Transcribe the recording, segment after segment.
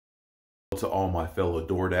to all my fellow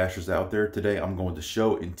DoorDashers out there. Today I'm going to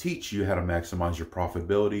show and teach you how to maximize your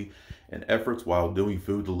profitability and efforts while doing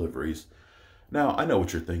food deliveries. Now, I know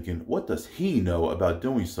what you're thinking. What does he know about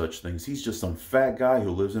doing such things? He's just some fat guy who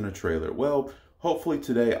lives in a trailer. Well, hopefully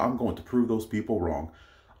today I'm going to prove those people wrong.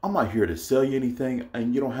 I'm not here to sell you anything,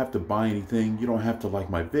 and you don't have to buy anything. You don't have to like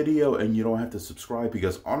my video, and you don't have to subscribe,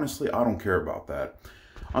 because honestly, I don't care about that.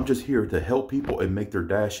 I'm just here to help people and make their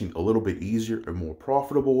dashing a little bit easier and more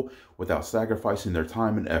profitable without sacrificing their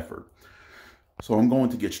time and effort. So I'm going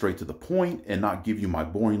to get straight to the point and not give you my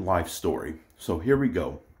boring life story. So here we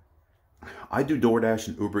go. I do DoorDash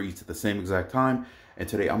and Uber Eats at the same exact time, and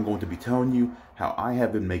today I'm going to be telling you how I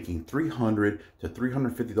have been making $300 to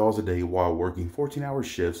 $350 a day while working 14-hour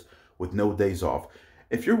shifts with no days off.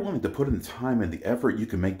 If you're willing to put in the time and the effort, you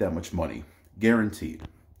can make that much money. Guaranteed.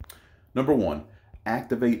 Number one,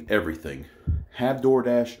 activate everything. Have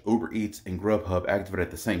DoorDash, Uber Eats, and GrubHub activate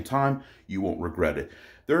at the same time. You won't regret it.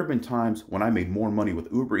 There have been times when I made more money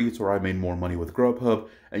with Uber Eats or I made more money with GrubHub,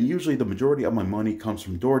 and usually the majority of my money comes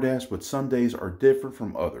from DoorDash, but some days are different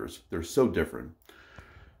from others. They're so different.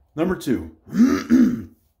 Number two,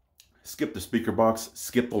 skip the speaker box,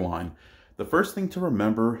 skip the line. The first thing to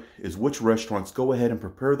remember is which restaurants go ahead and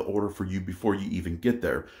prepare the order for you before you even get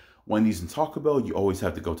there. Wendy's and Taco Bell, you always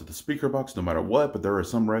have to go to the speaker box no matter what, but there are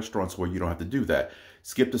some restaurants where you don't have to do that.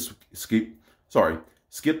 Skip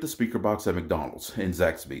the speaker box at McDonald's and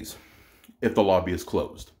Zaxby's if the lobby is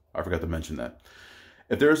closed. I forgot to mention that.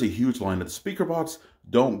 If there is a huge line at the speaker box,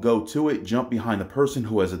 don't go to it. Jump behind the person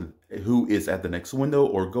who is at the next window,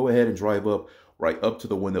 or go ahead and drive right up to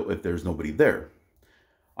the window if there's nobody there.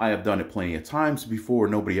 I have done it plenty of times before.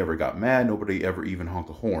 Nobody ever got mad. Nobody ever even honked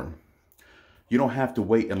a horn. You don't have to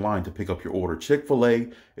wait in line to pick up your order. Chick-fil-A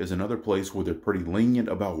is another place where they're pretty lenient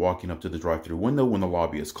about walking up to the drive-thru window when the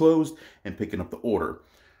lobby is closed and picking up the order.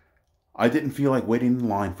 I didn't feel like waiting in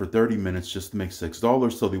line for 30 minutes just to make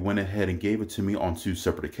 $6, so they went ahead and gave it to me on 2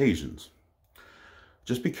 separate occasions.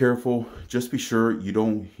 Just be careful. Just be sure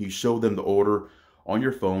you show them the order on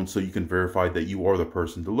your phone so you can verify that you are the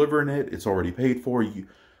person delivering it. It's already paid for you,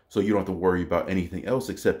 so you don't have to worry about anything else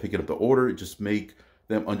except picking up the order. Just make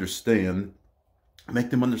them understand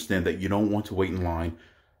that you don't want to wait in line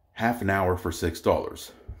half an hour for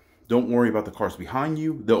 $6. Don't worry about the cars behind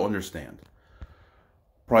you. They'll understand.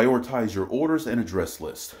 Prioritize your orders and address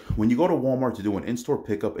list. When you go to Walmart to do an in-store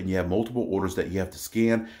pickup and you have multiple orders that you have to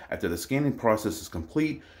scan, after the scanning process is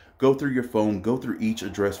complete, go through your phone, go through each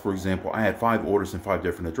address. For example, I had 5 orders and 5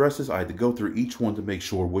 different addresses. I had to go through each one to make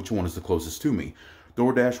sure which one is the closest to me.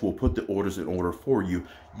 DoorDash will put the orders in order for you.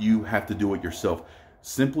 You have to do it yourself.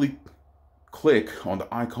 Simply click on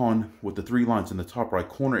the icon with the 3 lines in the top right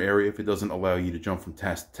corner area if it doesn't allow you to jump from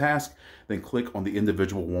task to task. Then click on the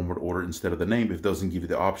individual Walmart order instead of the name if it doesn't give you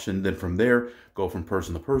the option. Then from there, go from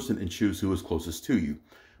person to person and choose who is closest to you.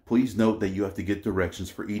 Please note that you have to get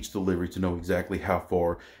directions for each delivery to know exactly how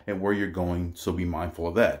far and where you're going, so be mindful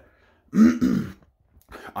of that.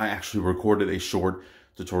 I actually recorded a short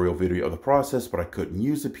tutorial video of the process, but I couldn't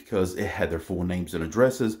use it because it had their full names and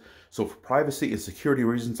addresses. So for privacy and security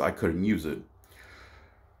reasons, I couldn't use it.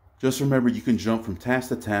 Just remember, you can jump from task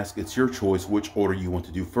to task. It's your choice which order you want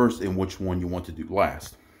to do first and which one you want to do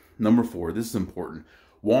last. Number 4, this is important.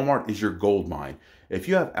 Walmart is your gold mine. If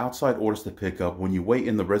you have outside orders to pick up, when you wait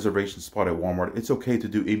in the reservation spot at Walmart, it's okay to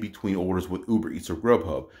do in-between orders with Uber Eats or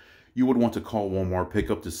GrubHub. You would want to call Walmart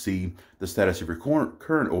pickup to see the status of your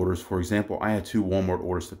current orders. For example, I had 2 Walmart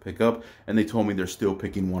orders to pick up, and they told me they're still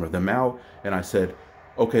picking one of them out. And I said,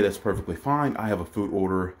 okay, that's perfectly fine. I have a food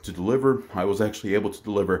order to deliver. I was actually able to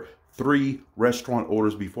deliver 3 restaurant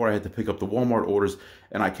orders before I had to pick up the Walmart orders,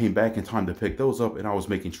 and I came back in time to pick those up, and I was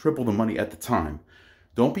making triple the money at the time.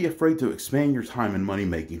 Don't be afraid to expand your time in money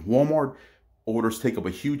making. Walmart orders take up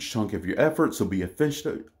a huge chunk of your effort, so be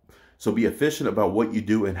efficient. About what you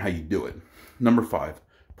do and how you do it. Number 5,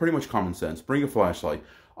 pretty much common sense. Bring a flashlight.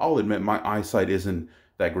 I'll admit my eyesight isn't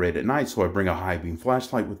that great at night, so I bring a high beam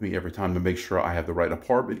flashlight with me every time to make sure I have the right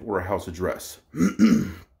apartment or a house address.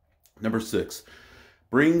 Number 6,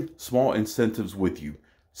 bring small incentives with you.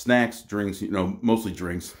 Snacks, drinks, mostly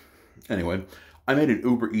drinks. Anyway, I made an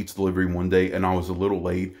Uber Eats delivery one day, and I was a little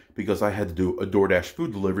late because I had to do a DoorDash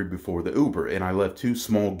food delivery before the Uber, and I left 2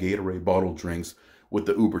 small Gatorade bottle drinks with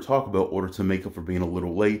the Uber Taco Bell order to make up for being a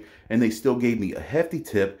little late, and they still gave me a hefty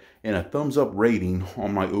tip and a thumbs up rating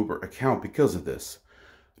on my Uber account because of this.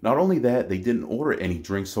 Not only that, they didn't order any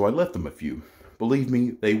drinks, so I left them a few. Believe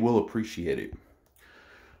me, they will appreciate it.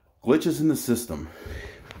 Glitches in the system.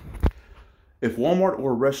 If Walmart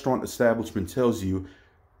or a restaurant establishment tells you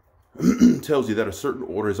that a certain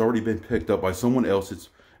order has already been picked up by someone else,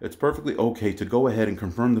 It's perfectly okay to go ahead and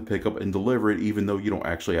confirm the pickup and deliver it even though you don't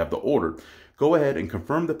actually have the order. Go ahead and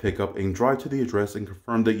confirm the pickup and drive to the address and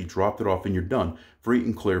confirm that you dropped it off and you're done. Free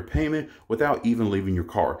and clear payment without even leaving your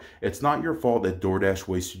car. It's not your fault that DoorDash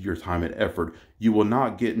wasted your time and effort. You will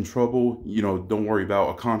not get in trouble. You know, don't worry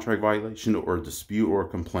about a contract violation or a dispute or a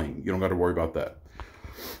complaint. You don't got to worry about that.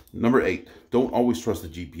 Number 8, don't always trust the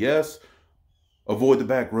GPS. Avoid the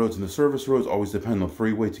back roads and the service roads. Always depend on the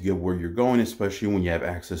freeway to get where you're going, especially when you have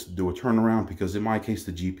access to do a turnaround, because in my case,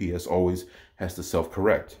 the GPS always has to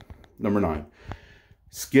self-correct. Number 9,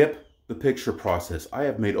 skip the picture process. I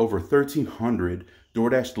have made over 1,300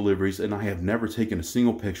 DoorDash deliveries and I have never taken a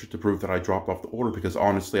single picture to prove that I dropped off the order because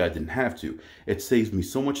honestly, I didn't have to. It saves me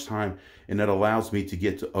so much time and that allows me to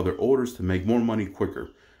get to other orders to make more money quicker.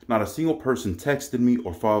 Not a single person texted me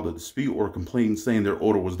or filed a dispute or complaint saying their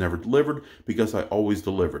order was never delivered because I always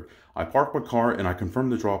delivered. I park my car and I confirm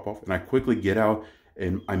the drop off and I quickly get out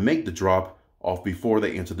and I make the drop off before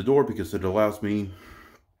they answer the door because it allows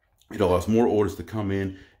more orders to come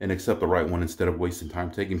in and accept the right one instead of wasting time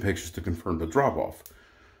taking pictures to confirm the drop off.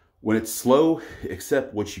 When it's slow,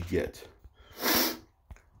 accept what you get.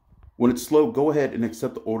 When it's slow, go ahead and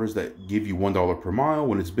accept the orders that give you $1 per mile.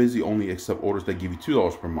 When it's busy, only accept orders that give you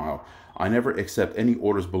 $2 per mile. I never accept any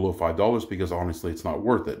orders below $5 because honestly, it's not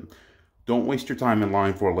worth it. Don't waste your time in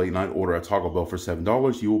line for a late night order at Taco Bell for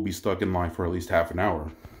 $7. You will be stuck in line for at least half an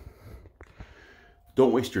hour.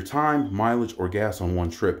 Don't waste your time, mileage, or gas on one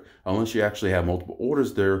trip. Unless you actually have multiple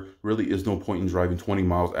orders, there really is no point in driving 20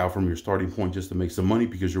 miles out from your starting point just to make some money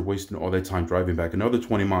because you're wasting all that time driving back another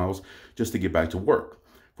 20 miles just to get back to work.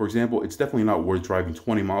 For example, it's definitely not worth driving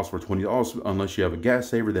 20 miles for $20 unless you have a gas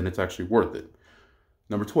saver, then it's actually worth it.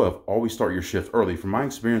 Number 12, always start your shift early. From my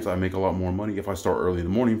experience, I make a lot more money if I start early in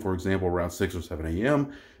the morning, for example, around 6 or 7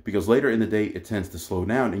 a.m. because later in the day, it tends to slow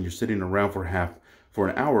down and you're sitting around for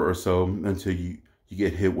an hour or so until you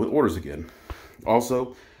get hit with orders again.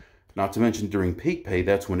 Also, not to mention during peak pay,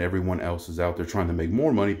 that's when everyone else is out there trying to make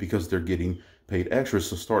more money because they're getting paid extra.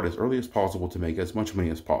 So start as early as possible to make as much money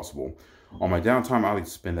as possible. On my downtime, I like to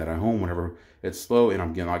spend that at home whenever it's slow and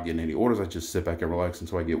I'm not getting any orders. I just sit back and relax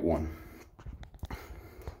until I get one.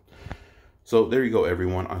 So there you go,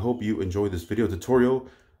 everyone. I hope you enjoyed this video tutorial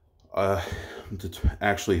to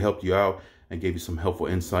actually help you out and gave you some helpful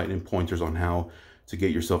insight and pointers on how to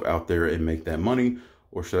get yourself out there and make that money,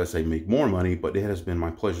 or should I say make more money. But it has been my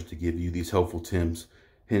pleasure to give you these helpful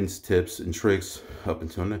hints, tips, and tricks up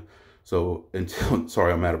until now. So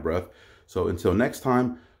sorry, I'm out of breath. So until next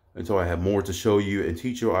time, until I have more to show you and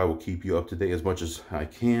teach you, I will keep you up to date as much as I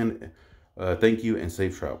can. Thank you and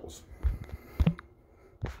safe travels.